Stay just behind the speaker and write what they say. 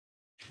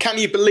Can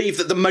you believe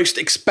that the most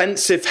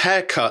expensive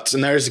haircut,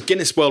 and there is a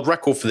Guinness World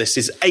Record for this,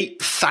 is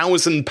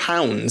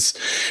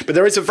 £8,000? But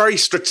there is a very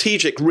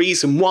strategic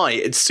reason why.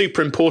 It's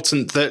super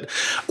important that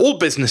all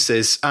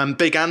businesses,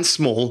 big and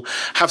small,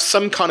 have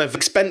some kind of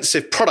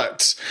expensive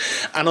product.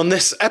 And on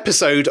this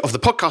episode of the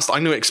podcast,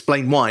 I'm going to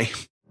explain why.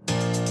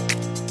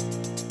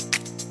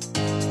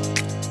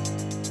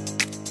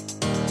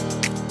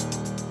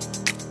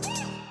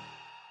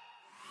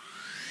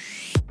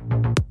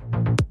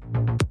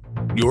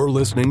 You're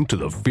listening to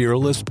the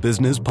Fearless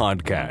Business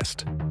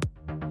Podcast.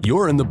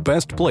 You're in the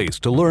best place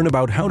to learn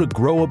about how to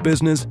grow a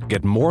business,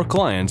 get more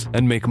clients,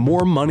 and make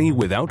more money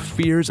without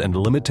fears and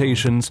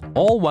limitations,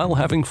 all while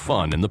having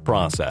fun in the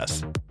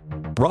process.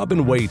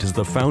 Robin Waite is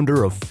the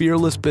founder of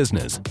Fearless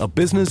Business, a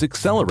business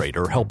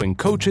accelerator helping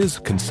coaches,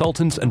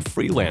 consultants, and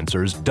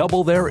freelancers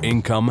double their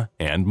income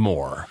and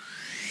more.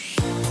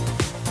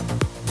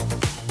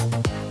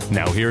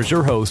 Now here's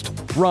your host,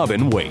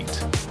 Robin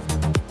Waite.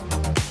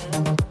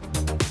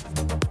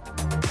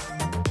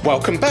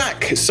 Welcome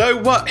back.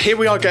 So here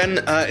we are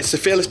again. It's the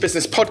Fearless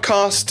Business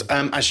Podcast,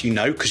 as you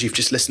know, because you've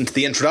just listened to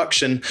the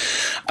introduction.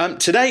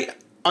 Today,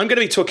 I'm going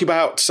to be talking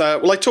about,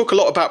 I talk a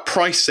lot about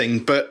pricing,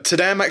 but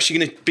today I'm actually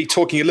going to be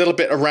talking a little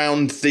bit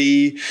around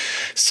the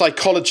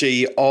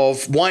psychology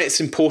of why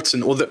it's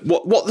important, or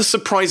what the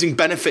surprising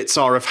benefits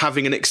are of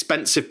having an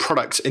expensive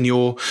product in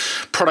your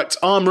product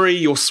armory,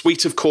 your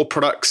suite of core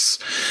products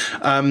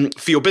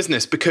for your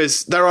business,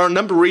 because there are a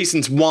number of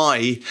reasons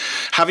why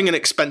having an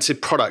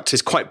expensive product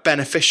is quite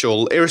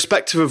beneficial,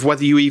 irrespective of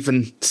whether you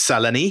even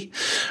sell any.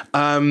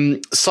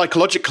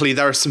 Psychologically,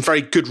 there are some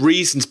very good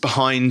reasons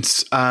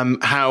behind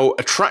how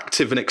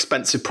attractive and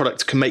expensive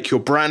product can make your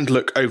brand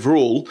look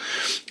overall,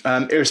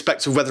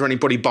 irrespective of whether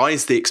anybody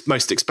buys the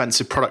most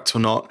expensive product or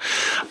not.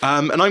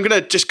 And I'm going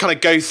to just kind of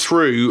go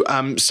through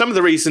some of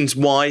the reasons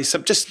why,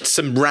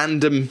 some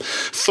random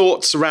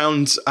thoughts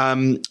around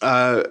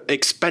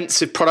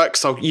expensive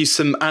products. I'll use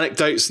some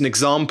anecdotes and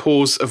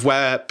examples of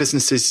where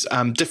businesses,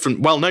 different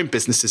well-known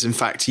businesses, in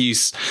fact,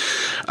 use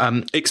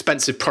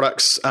expensive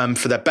products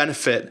for their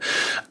benefit.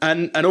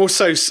 And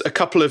also a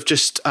couple of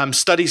just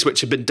studies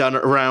which have been done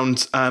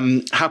around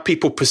how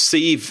people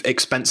perceive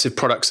expensive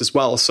products as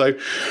well. So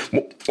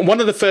one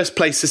of the first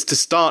places to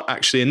start,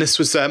 actually, and this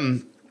was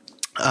an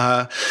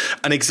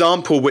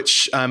example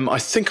which I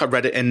think I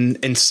read it in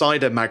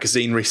Insider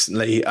magazine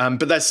recently,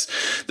 but there's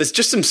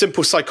just some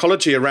simple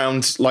psychology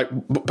around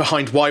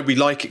behind why we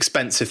like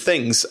expensive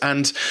things,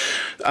 and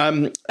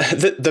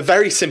the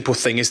very simple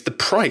thing is the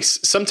price.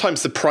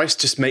 Sometimes the price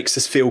just makes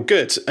us feel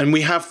good, and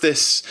we have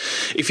this.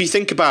 If you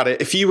think about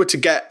it, if you were to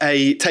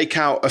take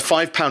out a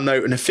 £5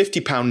 note and a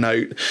 £50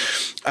 note,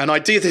 and I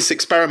do this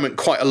experiment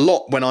quite a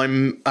lot when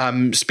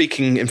I'm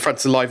speaking in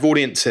front of live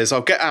audiences,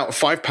 I'll get out a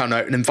 £5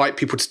 note and invite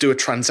people to do a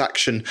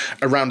transaction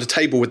around a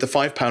table with the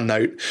 £5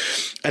 note,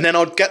 and then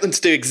I'll get them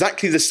to do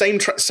exactly the same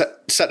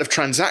set of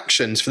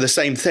transactions for the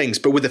same things,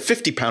 but with a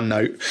 £50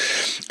 note.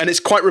 And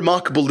it's quite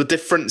remarkable the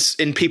difference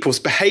in people's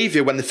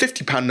behavior when the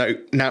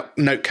 £50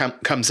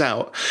 note comes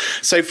out.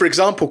 So, for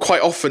example,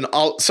 quite often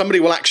somebody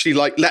will actually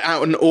let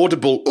out an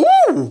audible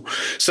 "ooh,"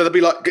 so they'll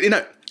be like,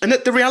 And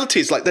the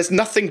reality is, there's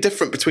nothing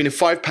different between a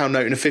 £5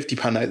 note and a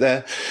 £50 note.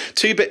 They're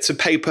two bits of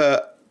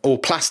paper or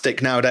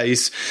plastic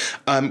nowadays,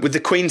 with the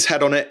Queen's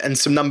head on it and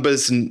some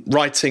numbers and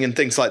writing and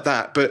things like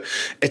that. But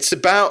it's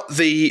about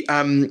the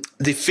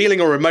feeling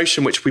or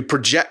emotion which we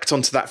project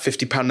onto that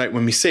 £50 note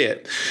when we see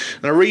it.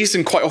 And the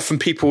reason quite often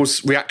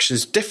people's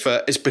reactions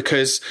differ is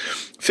because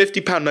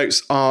 £50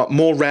 notes are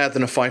more rare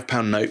than a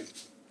 £5 note.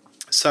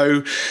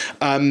 So,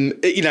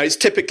 it's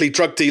typically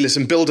drug dealers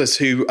and builders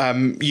who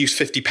use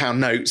 £50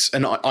 notes.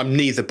 And I'm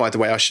neither, by the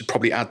way, I should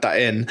probably add that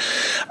in.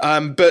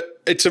 But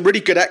it's a really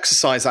good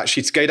exercise,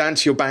 actually, to go down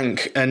to your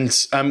bank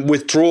and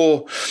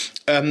withdraw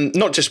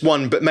not just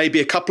one, but maybe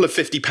a couple of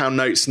 £50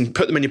 notes and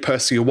put them in your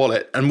purse or your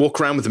wallet and walk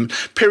around with them.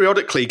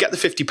 Periodically, get the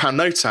 £50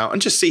 note out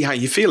and just see how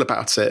you feel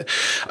about it.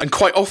 And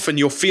quite often,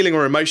 your feeling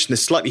or emotion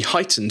is slightly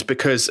heightened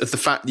because of the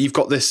fact that you've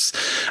got this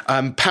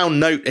pound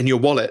note in your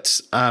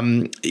wallet,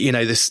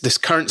 this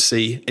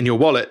currency in your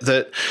wallet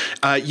that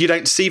you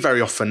don't see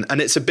very often.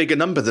 And it's a bigger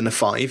number than a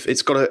 5.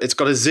 It's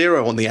got a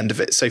 0 on the end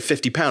of it, so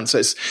 £50. So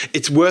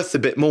it's worth a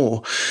bit more.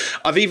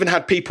 I've even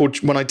had people,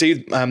 when I do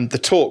the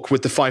talk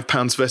with the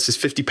 £5 versus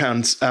 £50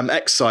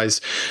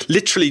 exercise,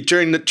 literally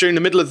during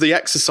the middle of the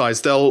exercise,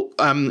 they'll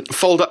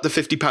fold up the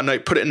 £50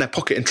 note, put it in their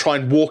pocket, and try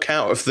and walk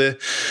out of the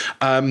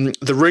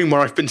room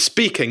where I've been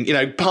speaking.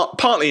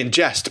 Partly in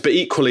jest, but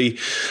equally,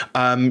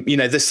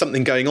 there's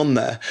something going on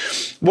there.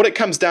 What it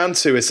comes down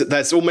to is that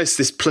there's almost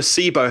this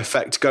placebo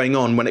effect going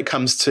on when it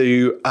comes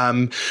to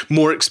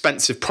more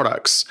expensive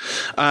products,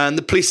 and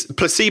the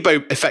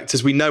placebo effect,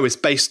 as we know, is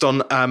based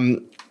on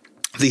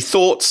the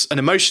thoughts and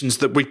emotions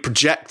that we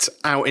project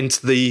out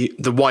into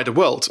the wider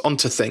world,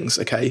 onto things.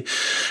 Okay,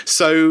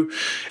 so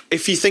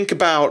if you think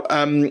about,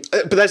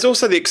 but there's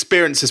also the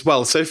experience as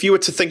well. So if you were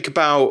to think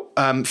about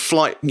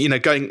flight,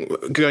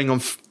 going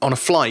on a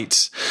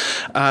flight,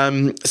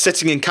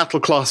 sitting in cattle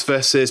class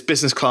versus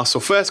business class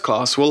or first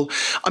class, well,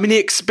 I mean, the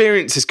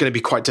experience is going to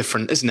be quite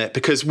different, isn't it?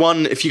 Because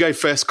one, if you go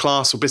first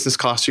class or business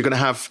class, you're going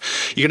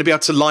to be able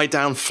to lie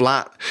down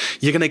flat.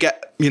 You're going to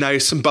get,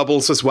 some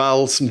bubbles as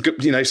well, some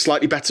good,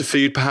 slightly better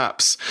food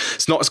perhaps.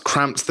 It's not as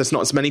cramped. There's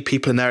not as many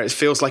people in there. It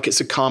feels like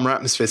it's a calmer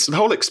atmosphere. So the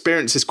whole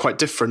experience is quite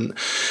different.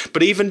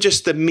 But even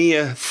just the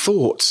mere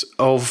thought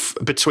of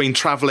between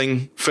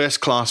traveling first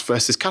class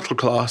versus cattle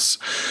class,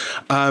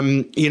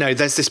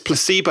 there's this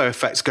placebo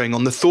effect going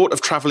on. The thought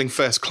of traveling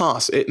first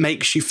class, it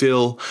makes you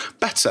feel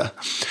better.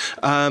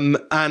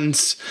 And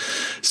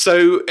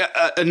so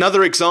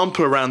another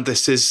example around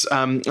this is,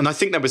 and I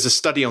think there was a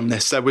study on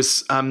this, there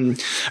was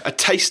a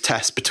taste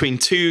test between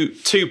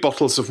two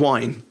bottles of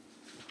wine.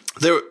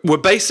 They were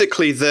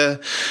basically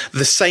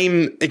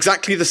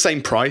exactly the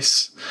same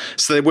price.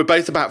 So they were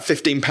both about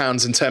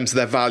 £15 in terms of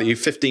their value,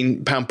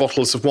 £15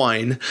 bottles of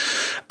wine.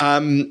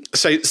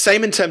 So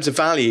same in terms of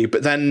value,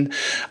 but then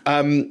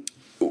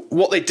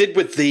what they did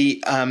with the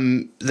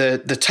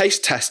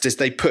taste test is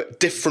they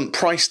put different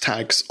price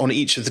tags on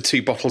each of the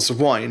two bottles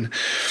of wine.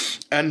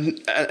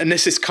 And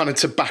this is kind of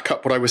to back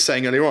up what I was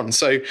saying earlier on.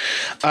 So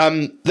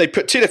they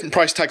put two different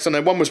price tags on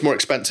there. One was more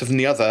expensive than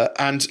the other.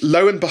 And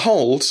lo and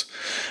behold,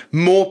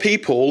 more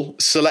people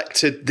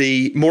selected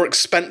the more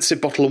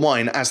expensive bottle of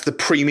wine as the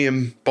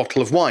premium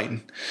bottle of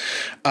wine.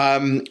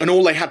 And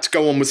all they had to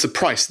go on was the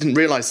price. They didn't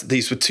realize that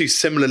these were two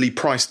similarly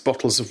priced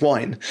bottles of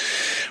wine.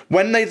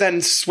 When they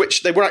then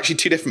switched, they were actually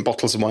two different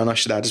bottles of wine, I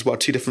should add as well,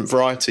 two different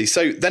varieties.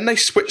 So then they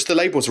switched the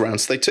labels around.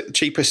 So they took the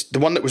cheapest, the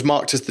one that was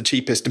marked as the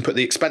cheapest, and put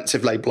the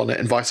expensive label on it,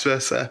 and vice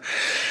versa.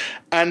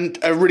 And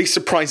a really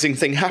surprising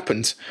thing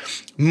happened.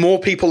 More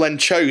people then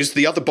chose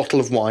the other bottle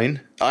of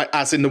wine,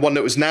 as in the one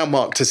that was now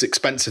marked as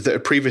expensive, that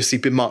had previously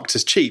been marked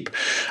as cheap,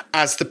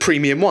 as the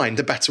premium wine,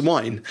 the better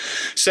wine.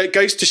 So it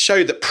goes to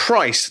show that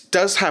price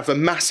does have a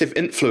massive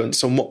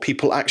influence on what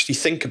people actually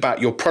think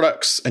about your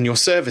products and your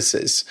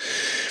services,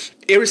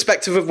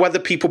 irrespective of whether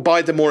people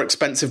buy the more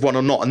expensive one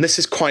or not. And this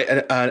is quite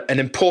an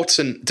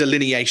important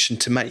delineation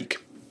to make.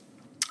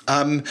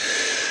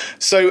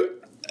 So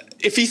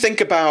if you think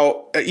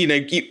about,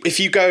 if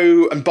you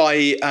go and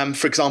buy,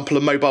 for example,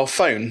 a mobile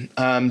phone,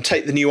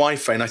 take the new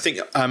iPhone. I think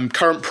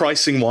current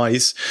pricing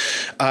wise,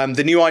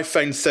 the new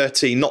iPhone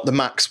 13, not the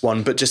Max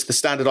one, but just the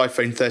standard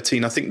iPhone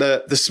 13, I think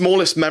the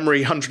smallest memory,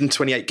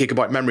 128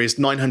 gigabyte memory, is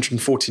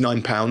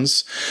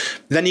 £949.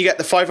 Then you get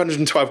the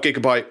 512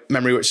 gigabyte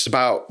memory, which is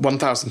about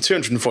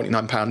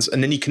 £1,249.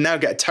 And then you can now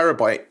get a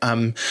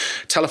terabyte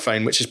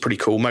telephone, which is pretty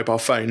cool, mobile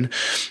phone.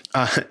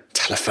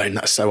 Telephone,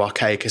 that's so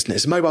archaic, isn't it?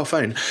 It's a mobile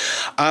phone.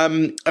 A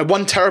 1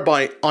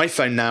 terabyte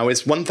iPhone now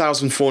is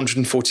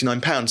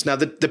 £1,449. Now,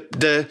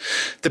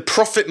 the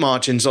profit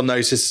margins on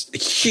those is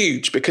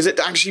huge, because it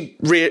actually,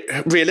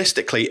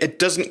 realistically, it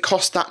doesn't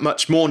cost that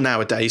much more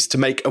nowadays to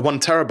make a 1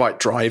 terabyte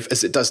drive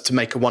as it does to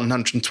make a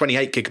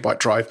 128 gigabyte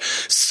drive.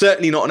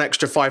 Certainly not an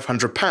extra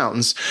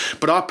 £500.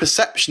 But our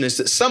perception is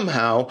that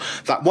somehow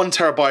that 1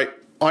 terabyte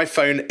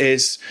iPhone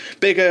is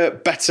bigger,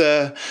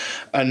 better,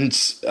 and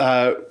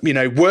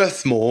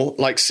worth more,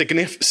 like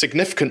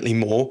significantly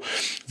more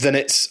than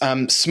its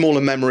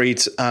smaller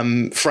memoried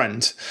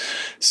friend.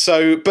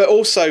 So, but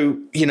also,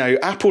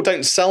 Apple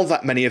don't sell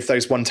that many of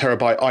those 1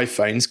 terabyte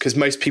iPhones, because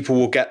most people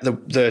will get the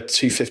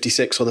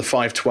 256 or the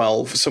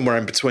 512, somewhere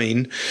in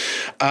between,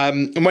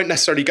 and won't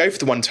necessarily go for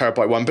the 1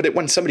 terabyte one. But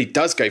when somebody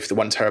does go for the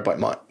 1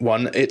 terabyte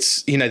one,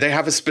 it's, they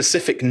have a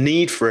specific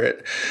need for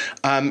it,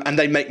 and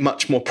they make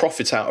much more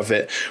profit out of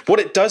it. What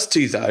it does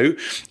do, though,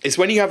 is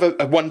when you have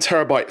a 1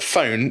 terabyte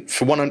phone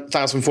for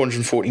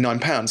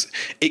 £1,449,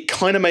 it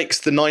kind of makes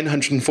the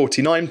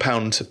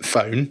 £949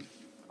 phone,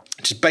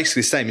 which is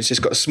basically the same. It's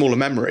just got a smaller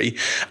memory.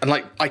 And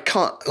I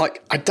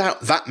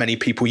doubt that many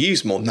people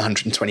use more than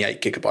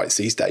 128 gigabytes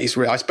these days.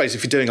 I suppose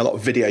if you're doing a lot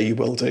of video, you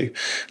will do.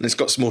 And it's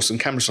got some awesome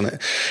cameras on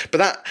it.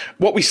 But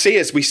what we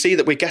see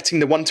that we're getting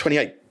the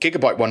 128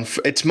 gigabyte one.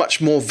 It's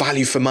much more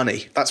value for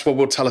money. That's what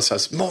will tell us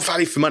as more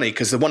value for money,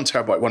 because the 1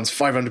 terabyte one's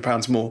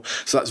 £500 more.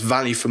 So that's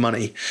value for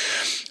money.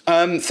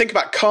 Think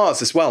about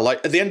cars as well.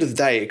 Like, at the end of the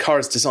day, a car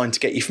is designed to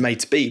get you from A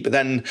to B. But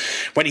then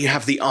when you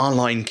have the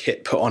R-Line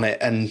kit put on it,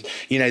 and,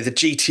 the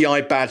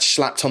GTI badge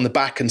slapped on the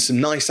back, and some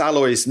nice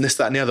alloys and this,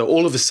 that, and the other,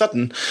 all of a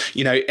sudden,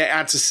 it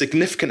adds a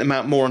significant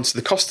amount more onto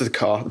the cost of the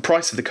car, the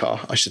price of the car,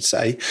 I should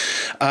say.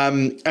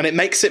 And it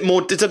makes it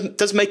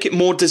does make it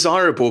more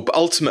desirable, but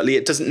ultimately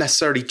it doesn't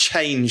necessarily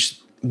change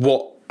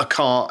what a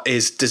car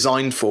is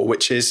designed for,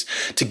 which is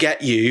to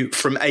get you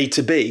from A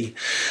to B.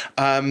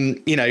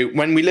 When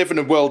we live in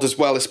a world as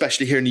well,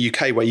 especially here in the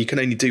UK, where you can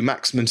only do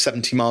maximum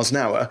 70 miles an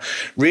hour,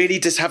 really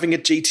does having a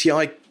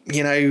GTI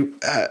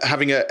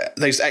having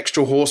those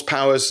extra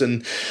horsepowers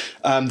and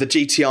the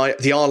GTI,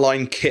 the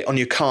R-Line kit on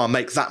your car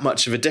make that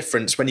much of a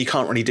difference when you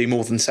can't really do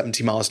more than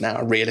 70 miles an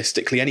hour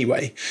realistically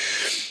anyway.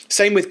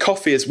 Same with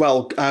coffee as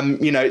well.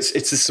 It's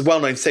this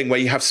well-known thing where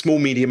you have small,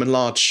 medium and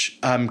large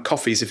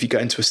coffees if you go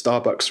into a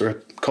Starbucks or a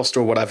Costa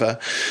or whatever.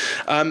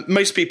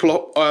 Most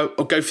people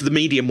go for the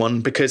medium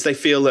one because they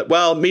feel that,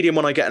 well, medium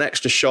one I get an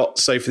extra shot,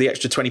 so for the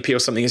extra 20p or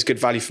something is good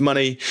value for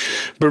money.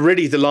 But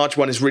really the large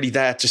one is really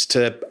there just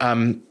to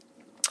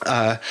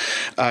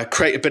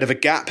create a bit of a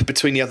gap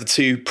between the other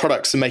two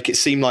products and make it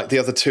seem like the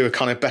other two are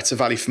kind of better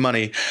value for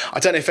money.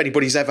 I don't know if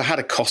anybody's ever had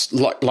a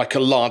like a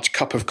large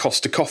cup of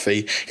Costa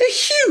coffee.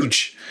 It's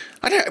huge.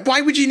 Why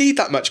would you need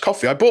that much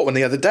coffee? I bought one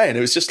the other day and it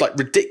was just like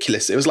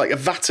ridiculous. It was like a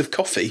vat of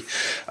coffee.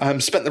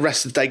 Spent the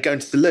rest of the day going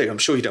to the loo. I'm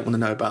sure you don't want to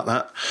know about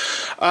that.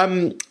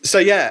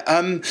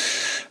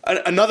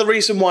 Another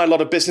reason why a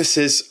lot of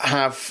businesses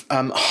have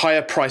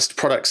higher priced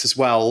products as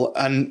well.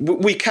 And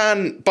we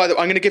can, I'm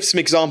going to give some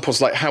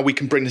examples like how we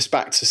can bring this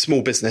back to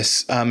small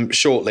business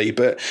shortly,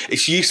 but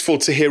it's useful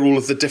to hear all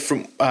of the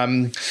different,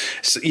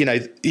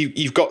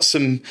 you've got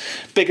some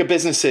bigger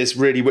businesses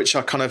really, which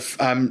are kind of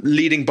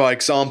leading by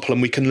example,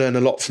 and we can learn a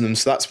lot from them.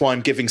 So that's why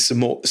I'm giving some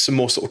more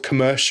sort of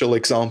commercial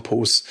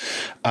examples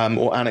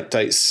or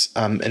anecdotes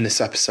in this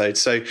episode.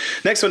 So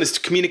next one is to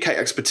communicate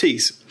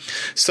expertise.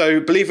 So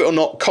believe it or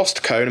not,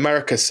 Costco in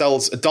America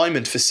sells a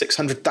diamond for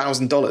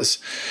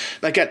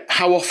 $600,000. Now again,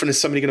 how often is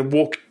somebody going to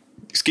walk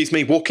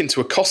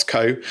into a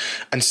Costco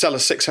and sell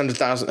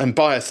and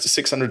buy a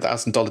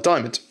 $600,000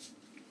 diamond?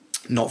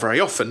 Not very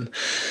often.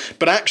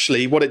 But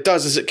actually what it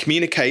does is it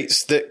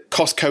communicates that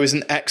Costco is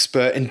an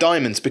expert in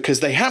diamonds because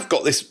they have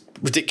got this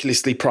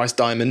ridiculously priced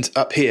diamond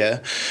up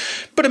here,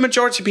 but a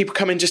majority of people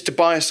come in just to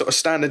buy a sort of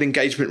standard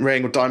engagement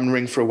ring or diamond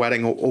ring for a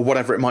wedding or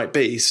whatever it might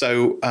be.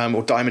 So,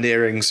 or diamond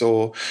earrings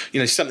or,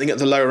 something at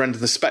the lower end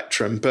of the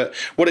spectrum. But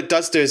what it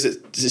does do is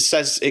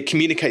it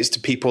communicates to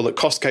people that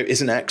Costco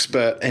is an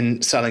expert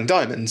in selling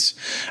diamonds,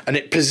 and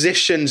it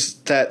positions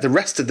the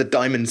rest of the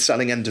diamond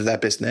selling end of their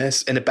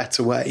business in a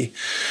better way.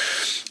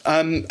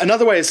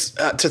 Another way is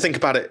to think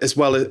about it as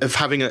well of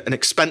having an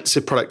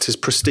expensive product as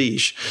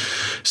prestige.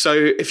 So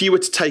if you were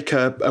to take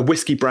a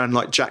whiskey brand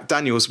like Jack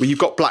Daniel's, where you've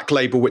got Black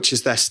Label, which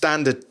is their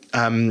standard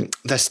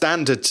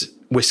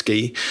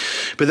whiskey,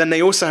 but then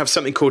they also have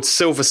something called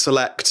Silver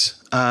Select.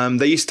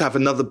 They used to have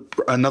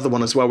another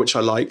one as well, which I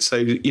liked. So,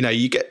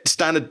 you get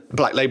standard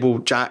Black Label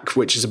Jack,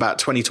 which is about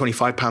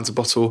 £20-25 a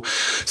bottle.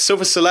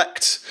 Silver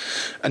Select,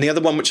 and the other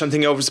one, which I'm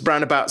thinking of, is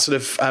around about sort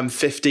of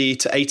 £50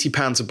 to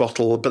 £80 a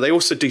bottle. But they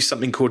also do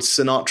something called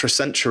Sinatra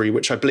Century,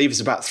 which I believe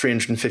is about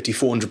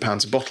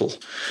 £350-400 a bottle.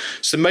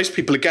 So most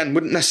people, again,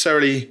 wouldn't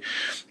necessarily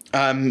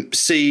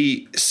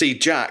see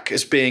Jack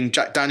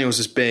Daniel's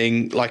as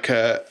being like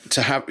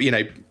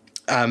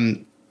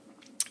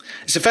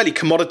it's a fairly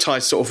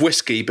commoditized sort of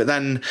whiskey, but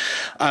then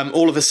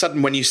all of a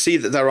sudden when you see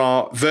that there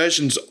are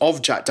versions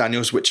of Jack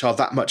Daniel's which are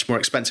that much more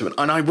expensive,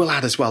 and I will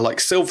add as well, like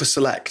Silver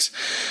Select,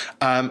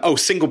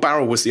 Single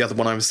Barrel was the other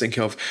one I was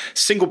thinking of.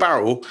 Single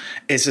Barrel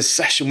is a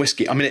session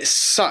whiskey. I mean, it's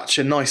such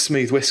a nice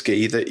smooth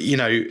whiskey that,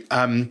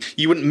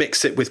 you wouldn't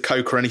mix it with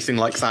Coke or anything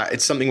like that.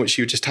 It's something which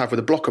you would just have with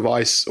a block of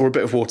ice or a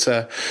bit of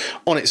water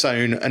on its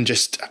own and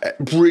just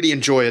really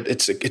enjoy it.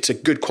 It's a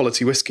good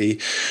quality whiskey.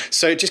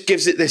 So it just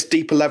gives it this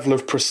deeper level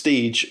of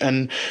prestige.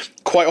 And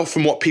quite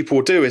often what people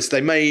will do is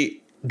they may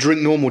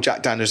drink normal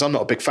Jack Daniel's. I'm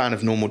not a big fan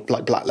of normal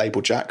like Black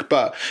Label Jack,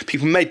 but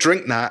people may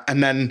drink that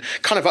and then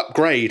kind of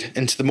upgrade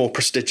into the more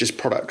prestigious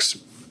products.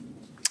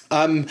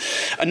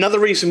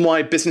 Another reason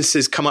why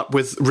businesses come up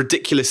with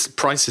ridiculous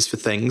prices for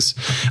things,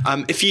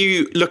 if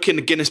you look in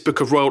the Guinness Book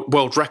of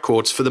World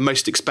Records for the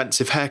most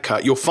expensive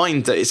haircut, you'll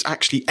find that it's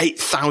actually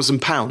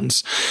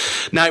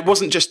 £8,000. Now, it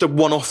wasn't just a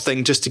one-off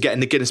thing just to get in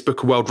the Guinness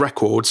Book of World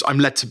Records, I'm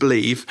led to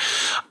believe.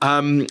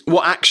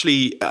 What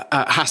actually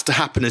has to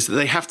happen is that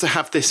they have to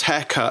have this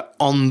haircut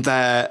on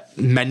their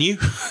menu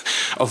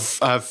of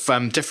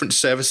different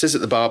services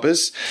at the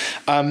barbers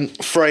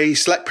for a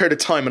select period of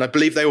time, and I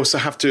believe they also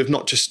have to have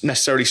not just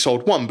necessarily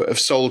sold one, but have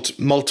sold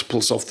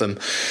multiples of them.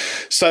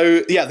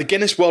 So yeah, the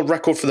Guinness World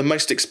Record for the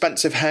most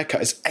expensive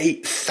haircut is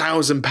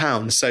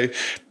 £8,000. So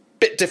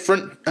bit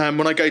different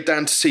when I go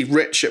down to see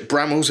Rich at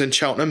Bramall's in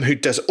Cheltenham, who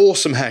does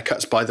awesome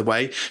haircuts, by the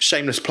way.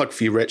 Shameless plug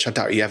for you, Rich. I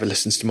doubt he ever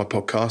listens to my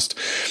podcast.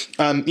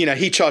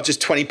 He charges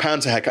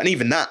 £20 a haircut, and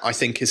even that I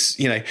think is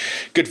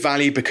good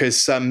value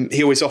because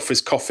he always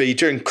offers coffee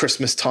during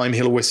Christmas time.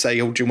 He'll always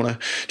say, "Oh, do you want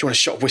a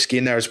shot of whiskey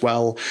in there as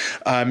well?"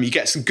 You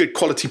get some good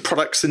quality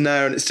products in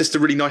there, and it's just a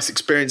really nice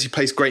experience. He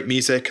plays great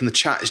music, and the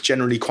chat is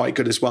generally quite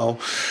good as well.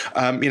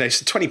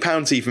 So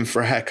 £20 even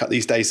for a haircut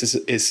these days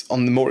is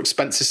on the more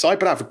expensive side,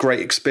 but I have a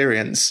great experience.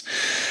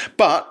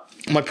 But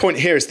my point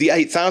here is the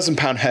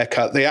 £8,000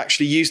 haircut, they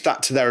actually used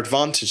that to their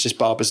advantage as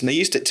barbers, and they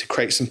used it to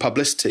create some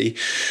publicity.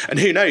 And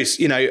who knows,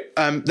 there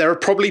are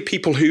probably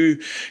people who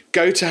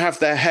go to have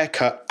their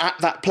haircut at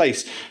that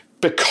place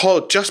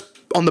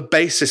on the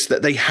basis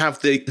that they have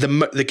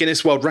the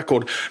Guinness World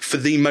Record for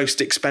the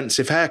most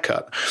expensive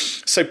haircut.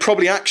 So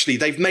probably actually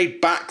they've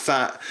made back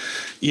that,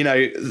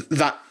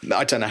 that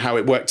I don't know how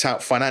it worked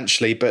out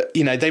financially, but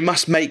they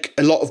must make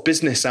a lot of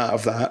business out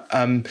of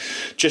that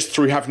just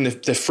through having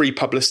the free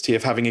publicity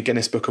of having a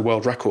Guinness Book of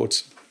World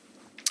Records.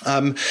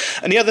 And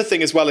the other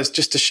thing as well is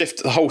just to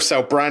shift the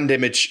wholesale brand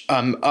image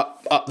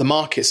up the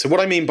market. So what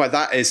I mean by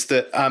that is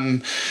that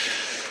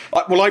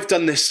I've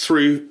done this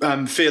through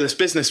Fearless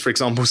Business, for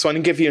example. So I'm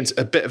going to give you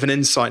a bit of an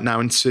insight now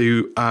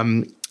into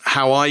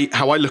how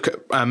I look at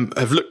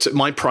have looked at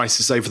my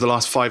prices over the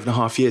last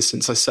 5.5 years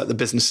since I set the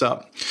business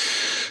up.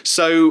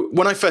 So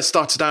when I first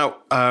started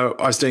out, I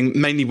was doing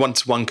mainly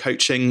one-to-one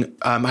coaching.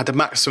 Had a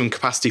maximum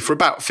capacity for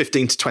about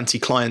 15 to 20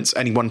 clients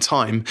any one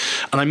time,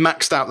 and I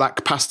maxed out that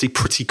capacity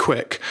pretty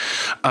quick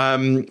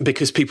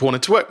because people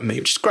wanted to work with me,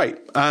 which is great.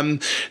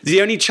 The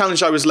only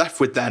challenge I was left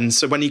with then,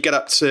 so when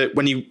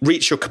you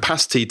reach your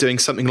capacity doing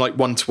something like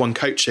one-to-one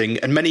coaching,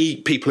 and many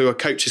people who are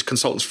coaches,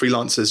 consultants,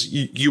 freelancers,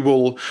 you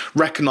will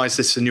recognize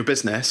this in your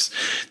business,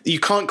 you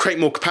can't create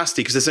more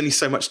capacity because there's only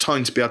so much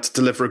time to be able to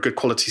deliver a good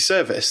quality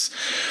service.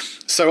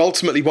 So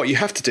ultimately what you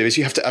have to do is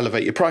you have to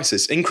elevate your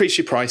prices, increase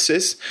your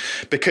prices,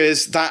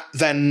 because that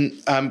then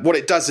what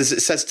it does is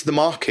it says to the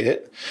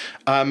market,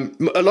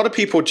 a lot of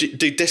people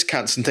do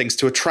discounts and things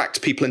to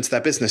attract people into their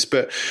business.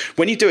 But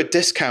when you do a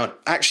discount,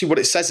 actually what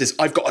it says is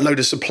I've got a load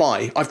of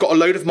supply. I've got a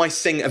load of my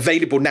thing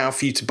available now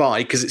for you to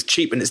buy because it's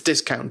cheap and it's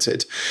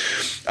discounted.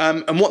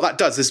 And what that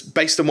does is,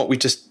 based on what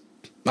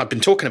I've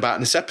been talking about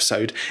in this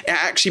episode, it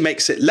actually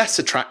makes it less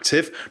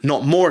attractive,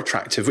 not more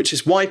attractive, which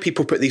is why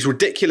people put these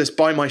ridiculous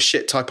buy my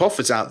shit type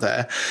offers out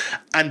there,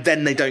 and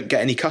then they don't get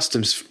any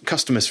customers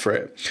for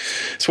it.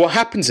 So what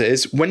happens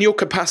is when your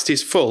capacity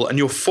is full and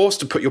you're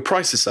forced to put your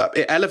prices up,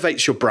 it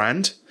elevates your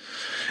brand.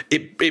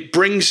 It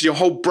brings your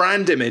whole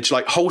brand image,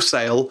 like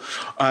wholesale,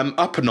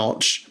 up a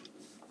notch.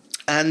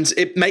 And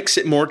it makes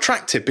it more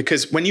attractive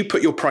because when you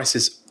put your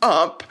prices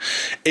up,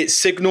 it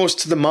signals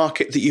to the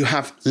market that you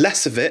have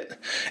less of it.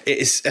 It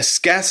is a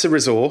scarcer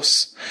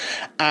resource,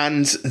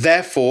 and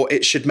therefore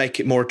it should make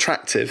it more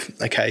attractive.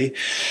 Okay,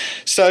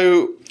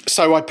 so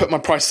I put my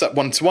prices up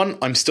one-to-one.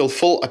 I'm still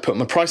full. I put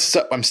my prices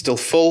up. I'm still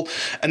full.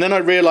 And then I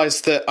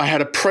realized that I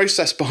had a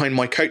process behind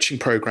my coaching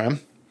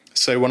program.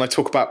 So when I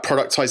talk about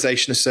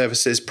productization of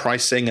services,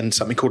 pricing, and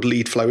something called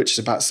lead flow, which is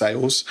about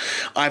sales,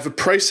 I have a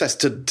process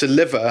to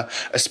deliver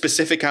a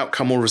specific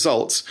outcome or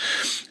results.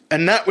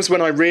 And that was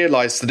when I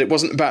realized that it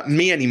wasn't about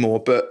me anymore,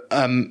 but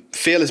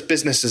Fearless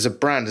Business as a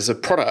brand, as a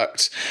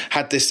product,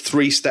 had this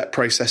 3-step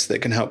process that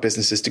can help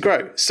businesses to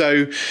grow.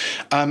 So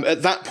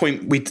at that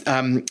point,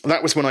 that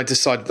was when I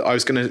decided that I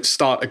was going to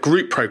start a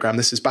group program.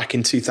 This is back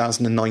in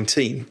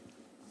 2019.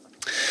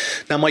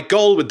 Now, my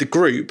goal with the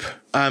group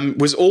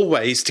was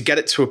always to get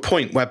it to a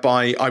point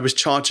whereby I was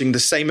charging the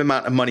same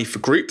amount of money for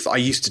group that I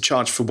used to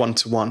charge for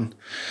one-to-one.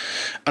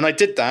 And I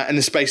did that in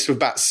the space of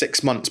about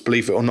 6 months,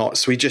 believe it or not.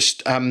 So we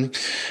just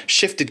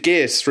shifted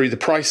gears through the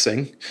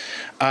pricing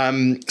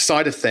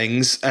side of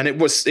things. And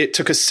it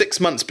took us 6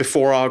 months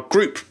before our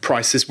group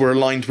prices were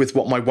aligned with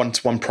what my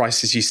one-to-one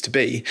prices used to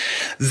be.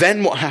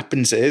 Then what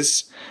happens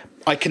is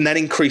I can then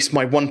increase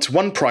my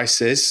one-to-one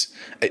prices.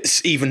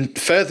 It's even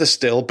further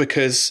still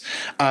because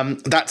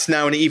that's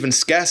now an even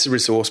scarcer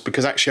resource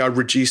because actually I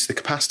reduced the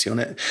capacity on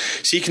it.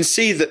 So you can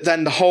see that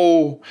then the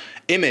whole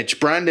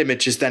brand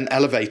image is then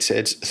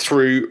elevated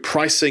through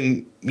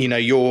pricing,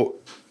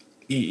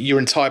 your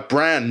entire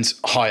brand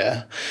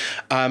higher,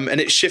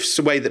 and it shifts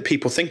the way that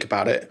people think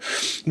about it.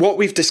 What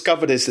we've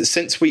discovered is that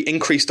since we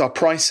increased our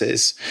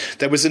prices,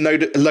 there was a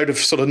load of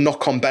sort of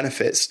knock-on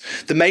benefits.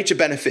 The major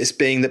benefits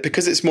being that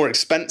because it's more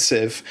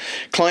expensive,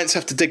 clients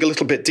have to dig a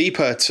little bit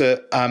deeper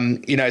to,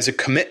 as a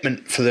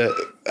commitment for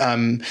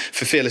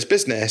Fearless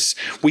Business.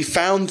 We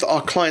found that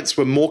our clients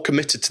were more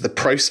committed to the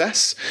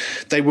process.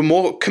 They were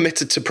more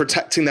committed to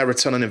protecting their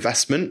return on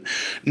investment.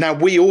 Now,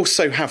 we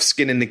also have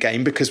skin in the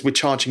game because we're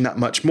charging that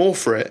much more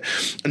for it.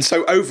 And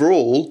so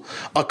overall,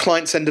 our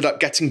clients ended up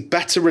getting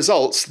better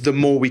results the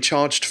more we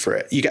charged for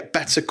it. You get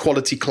better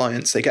quality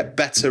clients. They get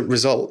better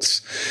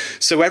results.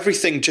 So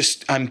everything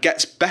just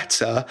gets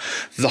better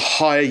the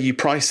higher you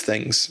price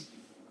things.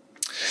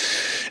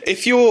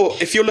 If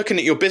you're looking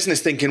at your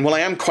business thinking, well, I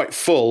am quite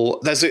full,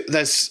 there's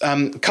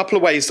a couple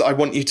of ways that I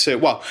want you to,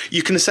 well,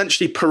 you can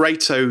essentially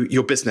Pareto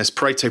your business,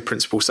 Pareto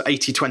principle, so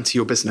 80-20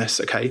 your business,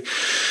 okay?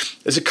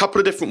 There's a couple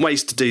of different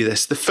ways to do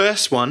this. The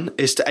first one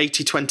is to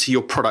 80-20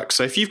 your product.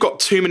 So if you've got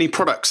too many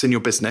products in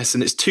your business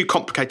and it's too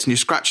complicated and you're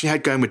scratching your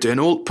head going,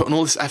 putting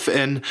all this effort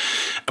in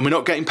and we're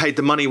not getting paid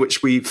the money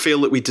which we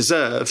feel that we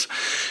deserve,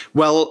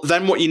 well,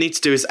 then what you need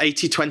to do is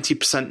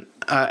 80-20%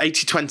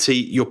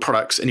 80-20 your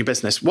products in your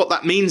business. What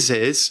that means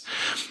is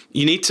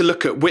you need to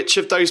look at which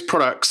of those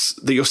products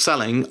that you're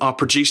selling are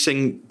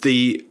producing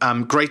the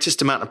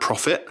greatest amount of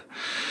profit,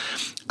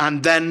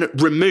 and then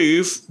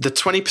remove the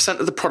 20%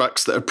 of the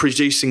products that are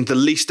producing the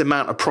least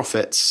amount of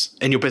profits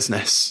in your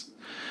business.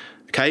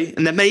 Okay.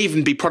 And there may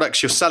even be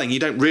products you're selling. You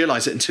don't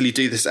realize it until you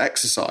do this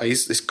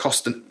exercise, this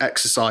constant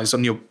exercise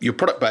on your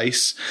product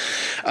base,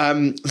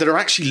 that are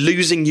actually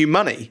losing you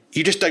money.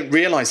 You just don't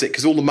realize it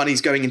because all the money's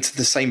going into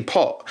the same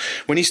pot.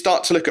 When you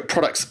start to look at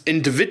products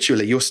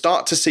individually, you'll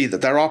start to see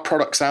that there are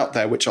products out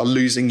there which are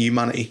losing you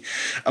money.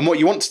 And what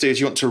you want to do is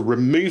you want to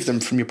remove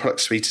them from your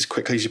product suite as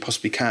quickly as you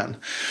possibly can.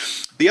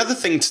 The other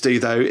thing to do,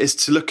 though, is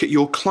to look at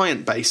your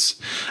client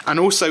base and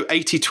also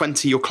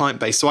 80-20 your client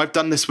base. So I've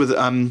done this with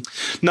a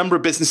number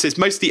of businesses,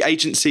 mostly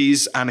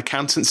agencies and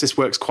accountants. This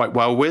works quite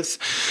well with.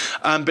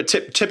 But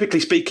typically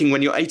speaking,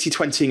 when you're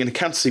 80-20ing an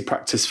accountancy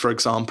practice, for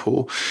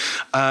example,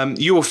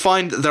 you will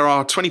find that there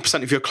are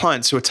 20% of your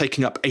clients who are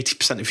taking up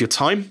 80% of your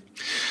time.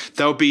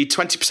 There'll be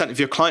 20% of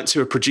your clients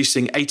who are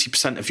producing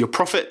 80% of your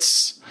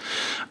profits.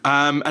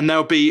 And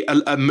there'll be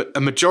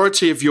a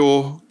majority of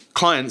your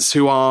clients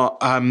who are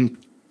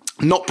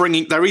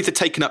they're either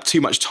taking up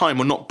too much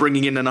time or not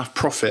bringing in enough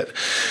profit.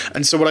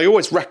 And so what I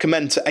always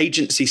recommend to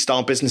agency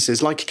style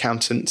businesses like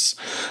accountants,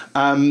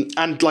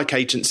 and like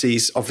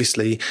agencies,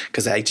 obviously,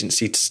 because they're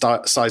agency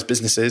size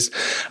businesses,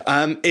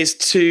 is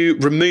to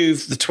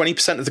remove the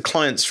 20% of the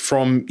clients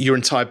from your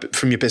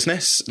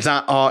business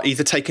that are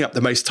either taking up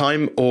the most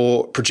time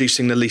or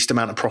producing the least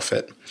amount of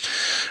profit.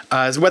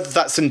 So whether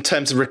that's in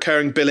terms of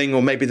recurring billing,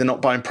 or maybe they're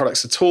not buying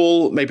products at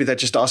all, maybe they're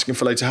just asking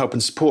for loads of help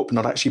and support but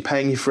not actually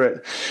paying you for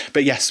it.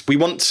 But yes, we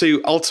want to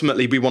you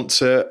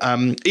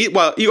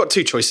got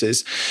two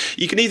choices.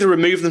 You can either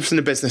remove them from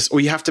the business, or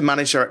you have to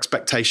manage their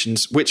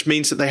expectations, which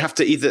means that they have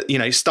to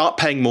either start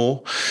paying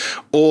more,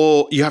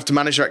 or you have to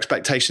manage their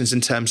expectations in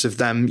terms of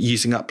them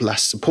using up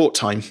less support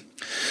time.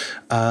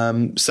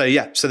 So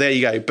there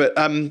you go. But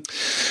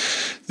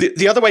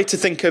the other way to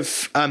think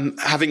of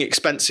having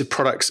expensive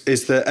products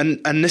is that,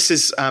 and this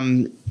is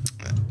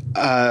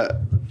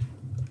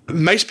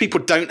most people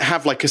don't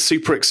have like a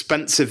super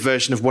expensive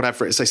version of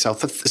whatever it is they sell.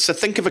 So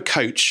think of a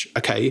coach,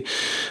 okay?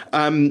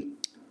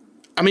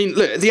 I mean,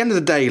 look, at the end of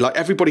the day, like,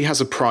 everybody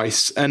has a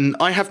price, and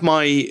I have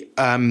my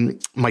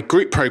my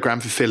group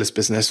program for Fearless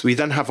Business. We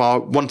then have our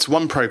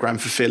one-to-one program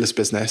for Fearless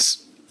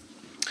Business.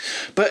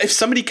 But if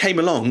somebody came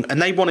along and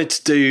they wanted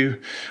to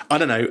do, I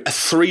don't know, a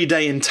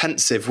 3-day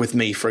intensive with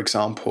me, for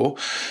example,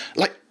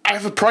 like, I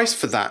have a price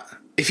for that.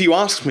 If you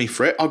asked me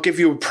for it, I'll give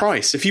you a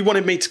price. If you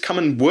wanted me to come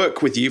and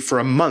work with you for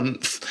a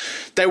month,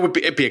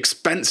 it'd be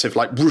expensive,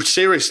 like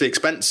seriously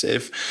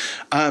expensive,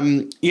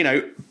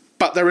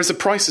 but there is a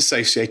price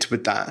associated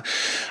with that.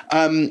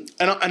 And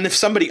if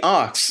somebody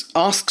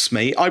asks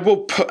me, I will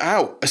put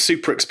out a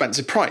super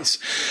expensive price.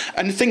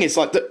 And the thing is,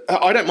 like,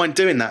 I don't mind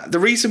doing that. The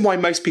reason why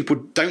most people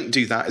don't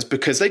do that is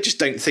because they just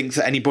don't think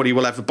that anybody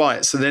will ever buy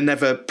it. So they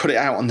never put it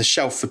out on the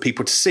shelf for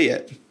people to see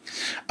it.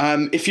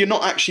 If you're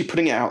not actually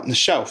putting it out on the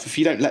shelf, if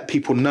you don't let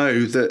people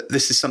know that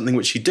this is something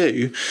which you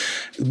do,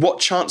 what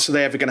chance are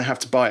they ever going to have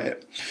to buy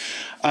it?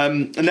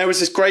 And there was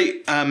this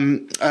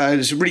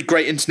there's a really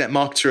great internet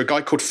marketer, a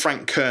guy called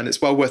Frank Kern.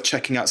 It's well worth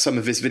checking out some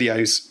of his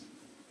videos.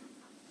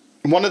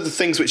 One of the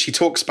things which he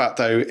talks about,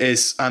 though,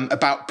 is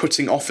about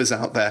putting offers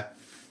out there.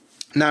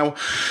 Now,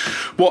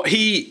 what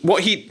he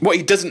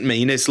doesn't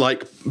mean is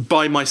like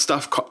buy my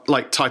stuff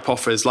like type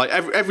offers. Like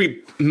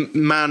every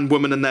man,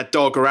 woman, and their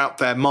dog are out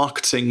there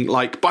marketing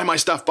like buy my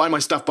stuff, buy my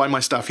stuff, buy my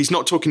stuff. He's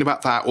not talking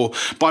about that, or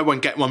buy one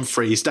get one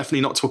free. He's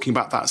definitely not talking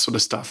about that sort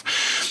of stuff.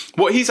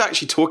 What he's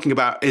actually talking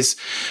about is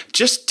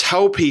just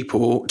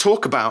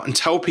talk about and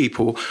tell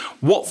people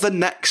what the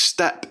next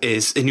step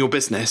is in your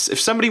business.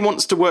 If somebody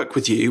wants to work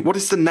with you, what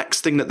is the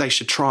next thing that they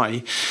should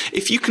try?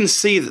 If you can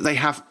see that they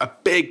have a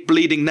big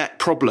bleeding neck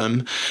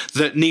problem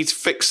that needs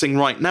fixing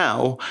right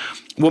now,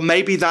 well,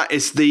 maybe that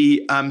is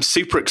the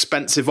super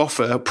expensive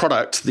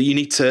product that you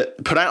need to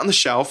put out on the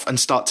shelf and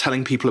start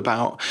telling people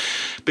about,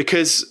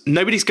 because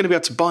nobody's going to be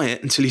able to buy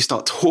it until you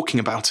start talking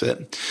about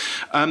it.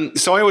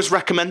 So I always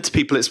recommend to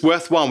people, it's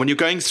worthwhile when you're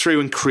going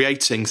through and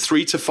creating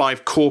 3 to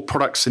 5 core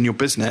products in your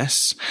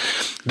business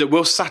that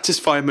will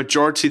satisfy a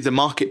majority of the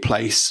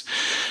marketplace.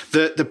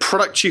 The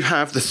product you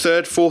have, the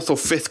 3rd, 4th, or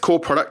 5th core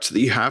product that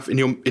you have in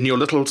your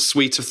little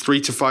suite of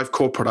 3 to 5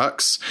 core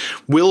products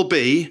will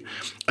be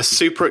a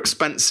super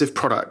expensive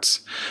product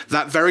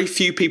that very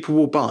few people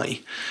will buy.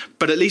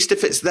 But at least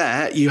if it's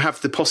there, you have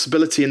the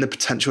possibility and the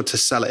potential to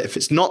sell it. If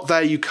it's not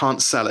there, you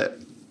can't sell it.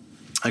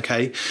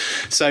 Okay,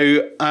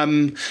 so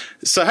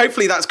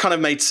hopefully that's kind of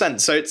made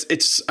sense. So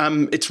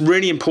it's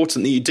really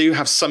important that you do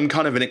have some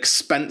kind of an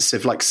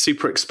expensive, like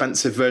super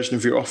expensive version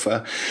of your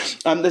offer.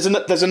 There's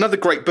another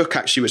great book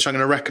actually which I'm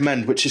going to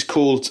recommend, which is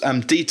called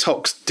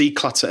Detox,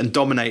 Declutter, and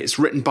Dominate. It's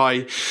written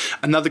by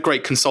another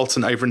great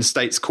consultant over in the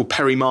States called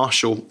Perry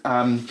Marshall,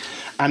 and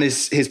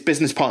his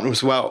business partner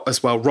as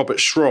well, Robert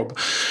Schraub.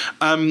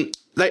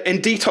 In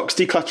Detox,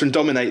 Declutter, and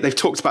Dominate, they've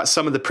talked about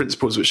some of the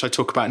principles which I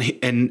talk about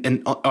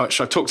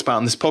which I've talked about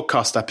in this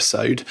podcast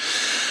episode.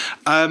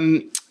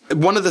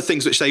 One of the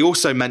things which they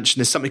also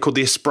mention is something called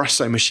the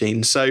espresso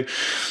machine. So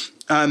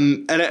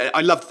And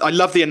I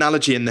love the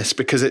analogy in this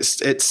because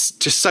it's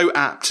just so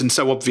apt and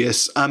so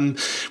obvious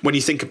when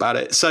you think about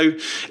it. So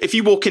if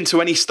you walk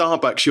into any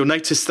Starbucks, you'll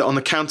notice that on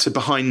the counter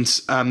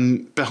behind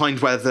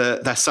where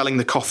they're selling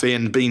the coffee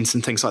and beans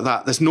and things like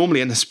that, there's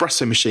normally an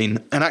espresso machine.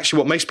 And actually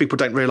what most people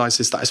don't realize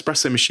is that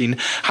espresso machine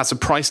has a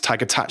price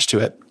tag attached to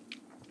it.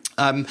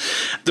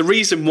 The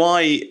reason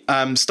why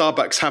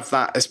Starbucks have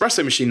that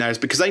espresso machine there is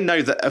because they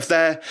know that if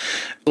they're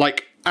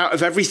like, out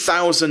of every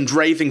 1,000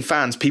 raving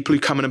fans, people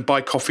who come in and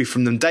buy coffee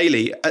from them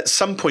daily, at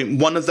some point,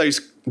 one of those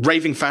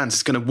raving fans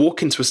is going to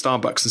walk into a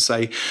Starbucks and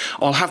say,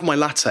 I'll have my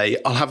latte,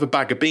 I'll have a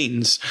bag of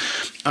beans,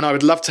 and I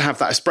would love to have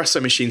that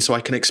espresso machine so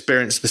I can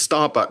experience the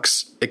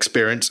Starbucks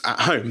experience at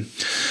home.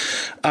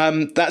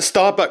 That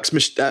Starbucks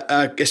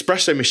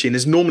espresso machine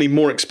is normally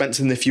more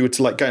expensive than if you were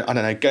to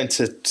go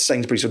into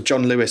Sainsbury's or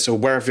John Lewis or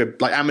wherever,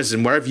 like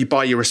Amazon, wherever you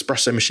buy your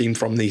espresso machine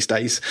from these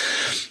days.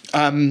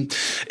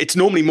 It's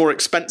normally more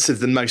expensive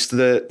than most of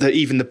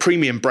even the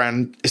premium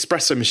brand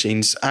espresso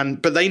machines.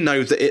 But they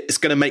know that it's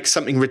going to make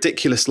something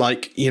ridiculous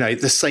like,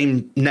 the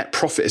same net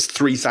profit as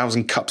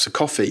 3,000 cups of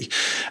coffee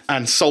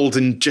and sold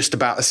in just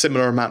about a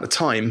similar amount of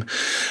time.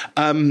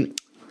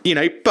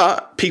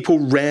 But people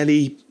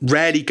rarely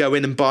go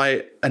in and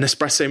buy an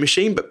espresso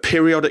machine, but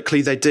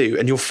periodically they do.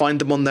 And you'll find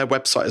them on their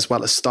website as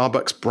well as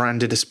Starbucks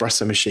branded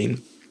espresso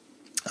machine.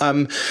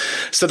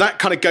 So that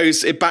kind of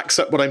it backs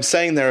up what I'm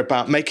saying there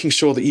about making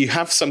sure that you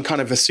have some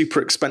kind of a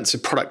super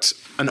expensive product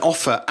and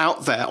offer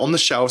out there on the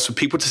shelves for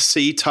people to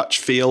see, touch,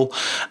 feel,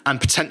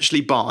 and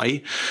potentially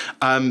buy.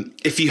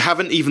 If you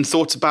haven't even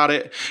thought about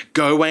it,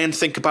 go away and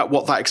think about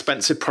what that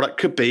expensive product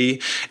could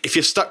be. If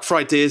you're stuck for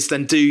ideas,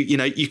 then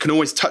you can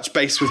always touch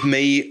base with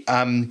me.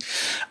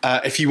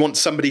 If you want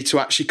somebody to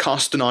actually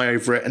cast an eye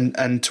over it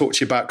and talk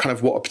to you about kind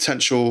of what a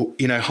potential,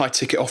 high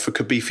ticket offer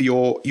could be for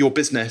your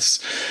business.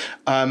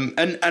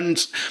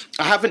 And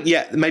I haven't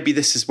yet, maybe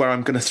this is where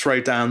I'm going to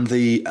throw down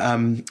the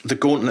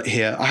gauntlet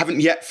here. I haven't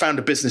yet found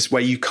a business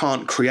where you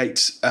can't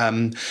create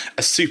a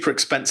super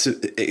expensive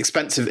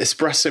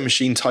espresso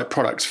machine type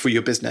product for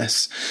your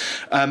business.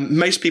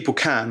 Most people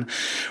can.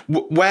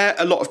 Where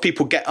a lot of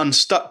people get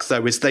unstuck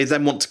though is they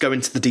then want to go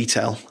into the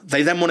detail.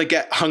 They then want to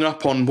get hung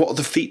up on what are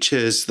the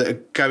features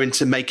that go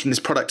into making this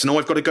product, and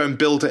I've got to go and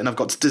build it and I've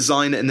got to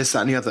design it and this,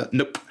 that and the other.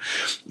 Nope.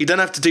 You don't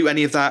have to do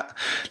any of that.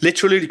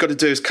 Literally what you've got to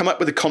do is come up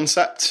with a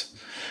concept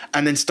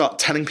and then start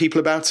telling people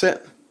about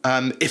it.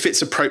 If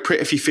it's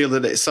appropriate, if you feel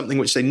that it's something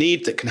which they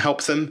need that can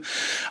help them,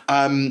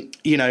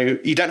 you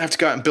don't have to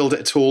go out and build it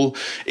at all.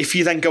 If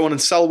you then go on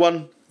and sell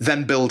one,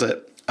 then build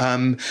it.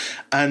 And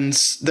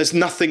there's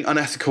nothing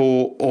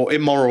unethical or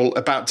immoral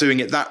about doing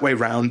it that way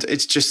round.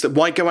 It's just that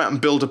why go out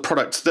and build a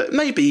product that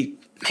maybe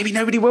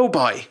nobody will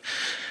buy?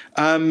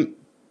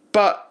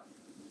 But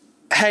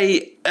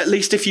hey, at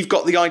least if you've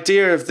got the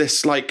idea of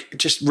this like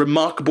just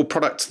remarkable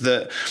product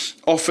that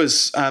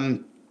offers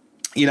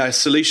a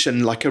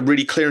solution, like a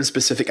really clear and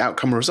specific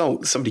outcome or result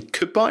that somebody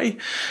could buy,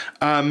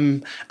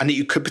 and that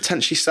you could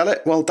potentially sell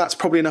it, well, that's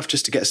probably enough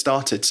just to get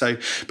started. So,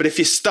 but if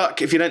you're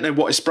stuck, if you don't know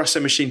what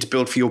espresso machine to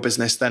build for your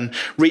business, then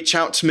reach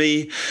out to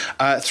me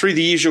through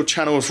the usual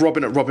channel of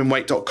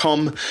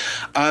robin@robinwaite.com.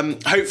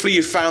 Hopefully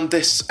you found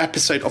this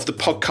episode of the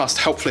podcast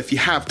helpful. If you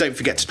have, don't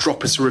forget to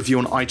drop us a review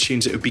on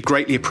iTunes. It would be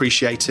greatly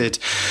appreciated.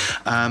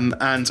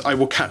 And I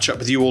will catch up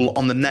with you all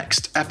on the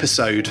next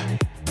episode.